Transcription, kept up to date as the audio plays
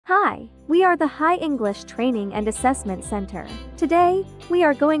Hi, we are the High English Training and Assessment Center. Today, we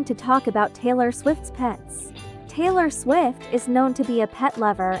are going to talk about Taylor Swift's pets. Taylor Swift is known to be a pet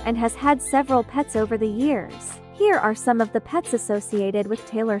lover and has had several pets over the years. Here are some of the pets associated with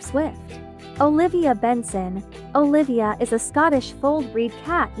Taylor Swift. Olivia Benson. Olivia is a Scottish fold breed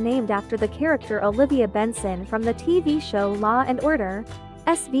cat named after the character Olivia Benson from the TV show Law & Order,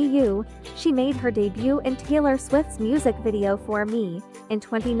 SVU. She made her debut in Taylor Swift's music video For Me in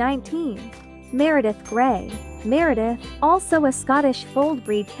 2019. Meredith Grey. Meredith, also a Scottish fold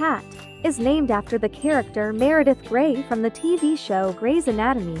breed cat, is named after the character Meredith Grey from the TV show Grey's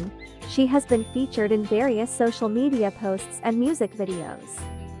Anatomy. She has been featured in various social media posts and music videos.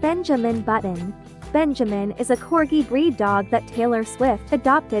 Benjamin Button. Benjamin is a corgi breed dog that Taylor Swift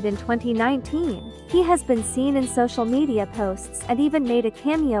adopted in 2019. He has been seen in social media posts and even made a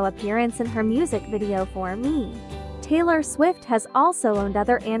cameo appearance in her music video For Me. Taylor Swift has also owned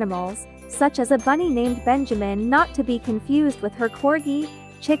other animals, such as a bunny named Benjamin, not to be confused with her corgi,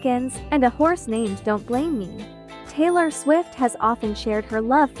 chickens, and a horse named Don't Blame Me. Taylor Swift has often shared her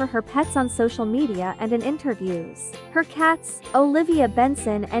love for her pets on social media and in interviews. Her cats, Olivia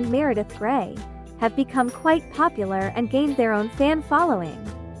Benson and Meredith Grey, have become quite popular and gained their own fan following.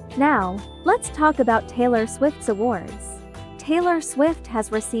 Now, let's talk about Taylor Swift's awards. Taylor Swift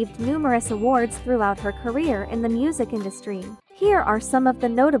has received numerous awards throughout her career in the music industry. Here are some of the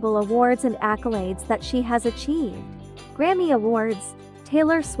notable awards and accolades that she has achieved. Grammy Awards.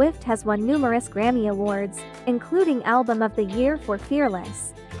 Taylor Swift has won numerous Grammy Awards, including Album of the Year for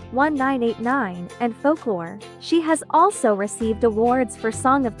Fearless, 1989, and Folklore. She has also received awards for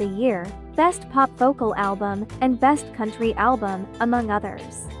Song of the Year, Best Pop Vocal Album, and Best Country Album, among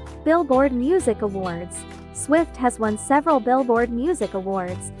others. Billboard Music Awards. Swift has won several Billboard Music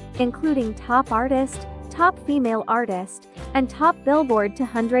Awards, including Top Artist, Top Female Artist, and Top Billboard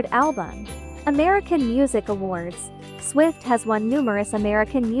 200 Album. American Music Awards. Swift has won numerous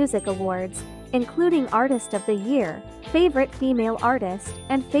American Music Awards, including Artist of the Year, Favorite Female Artist,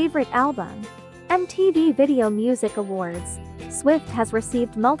 and Favorite Album. MTV Video Music Awards. Swift has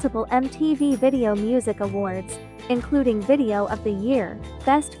received multiple MTV Video Music Awards, including Video of the Year,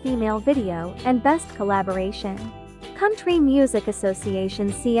 Best Female Video, and Best Collaboration. Country Music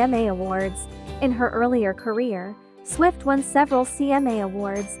Association CMA Awards. In her earlier career, Swift won several CMA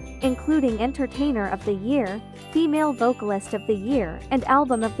awards, including Entertainer of the Year, Female Vocalist of the Year, and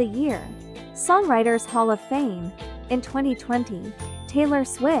Album of the Year. Songwriters Hall of Fame. In 2020, Taylor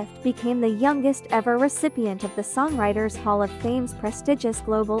Swift became the youngest ever recipient of the Songwriters Hall of Fame's prestigious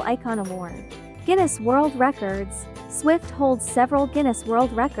Global Icon Award. Guinness World Records. Swift holds several Guinness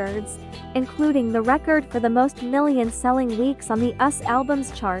World Records, including the record for the most million-selling weeks on the US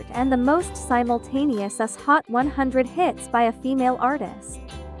Albums chart and the most simultaneous US Hot 100 hits by a female artist.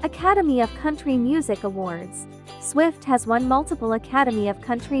 Academy of Country Music Awards. Swift has won multiple Academy of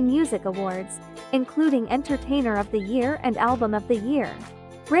Country Music Awards, including Entertainer of the Year and Album of the Year.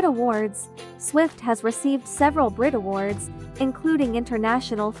 Brit Awards. Swift has received several Brit Awards, including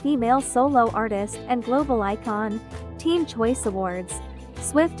International Female Solo Artist and Global Icon. Teen Choice Awards.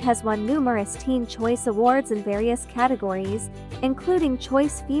 Swift has won numerous Teen Choice Awards in various categories, including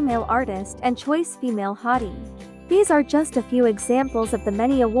Choice Female Artist and Choice Female Hottie. These are just a few examples of the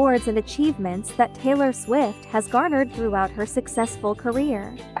many awards and achievements that Taylor Swift has garnered throughout her successful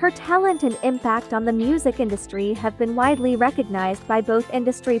career. Her talent and impact on the music industry have been widely recognized by both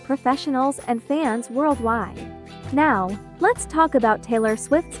industry professionals and fans worldwide. Now, let's talk about Taylor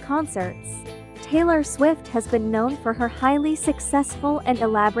Swift's concerts. Taylor Swift has been known for her highly successful and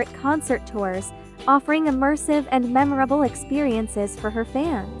elaborate concert tours, offering immersive and memorable experiences for her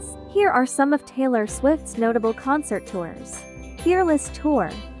fans. Here are some of Taylor Swift's notable concert tours. Fearless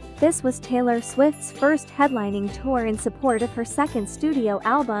Tour. This was Taylor Swift's first headlining tour in support of her second studio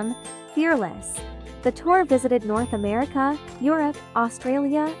album, Fearless. The tour visited North America, Europe,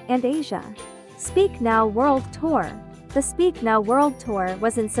 Australia, and Asia. Speak Now World Tour. The Speak Now World Tour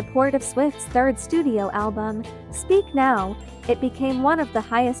was in support of Swift's third studio album, Speak Now. It became one of the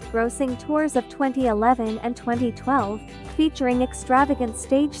highest-grossing tours of 2011 and 2012, featuring extravagant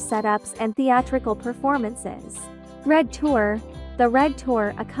stage setups and theatrical performances. Red Tour. The Red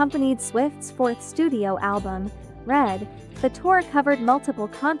Tour accompanied Swift's fourth studio album, Red. The tour covered multiple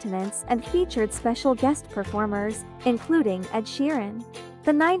continents and featured special guest performers, including Ed Sheeran.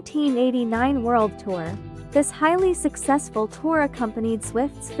 The 1989 World Tour. This highly successful tour accompanied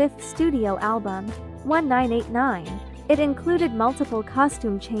Swift's fifth studio album, 1989. It included multiple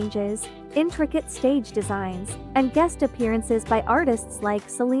costume changes, intricate stage designs, and guest appearances by artists like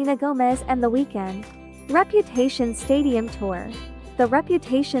Selena Gomez and The Weeknd. Reputation Stadium Tour. The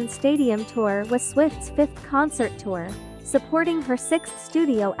Reputation Stadium Tour was Swift's fifth concert tour, supporting her sixth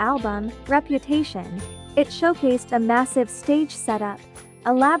studio album, Reputation. It showcased a massive stage setup,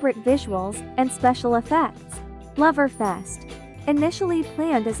 elaborate visuals, and special effects. Loverfest. Initially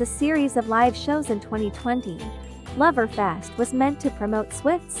planned as a series of live shows in 2020, Loverfest was meant to promote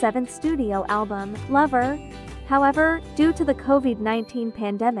Swift's seventh studio album, Lover. However, due to the COVID-19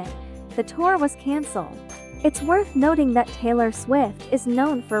 pandemic, the tour was cancelled. It's worth noting that Taylor Swift is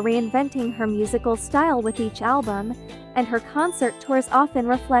known for reinventing her musical style with each album, and her concert tours often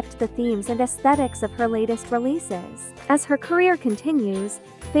reflect the themes and aesthetics of her latest releases. As her career continues,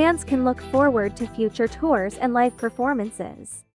 fans can look forward to future tours and live performances.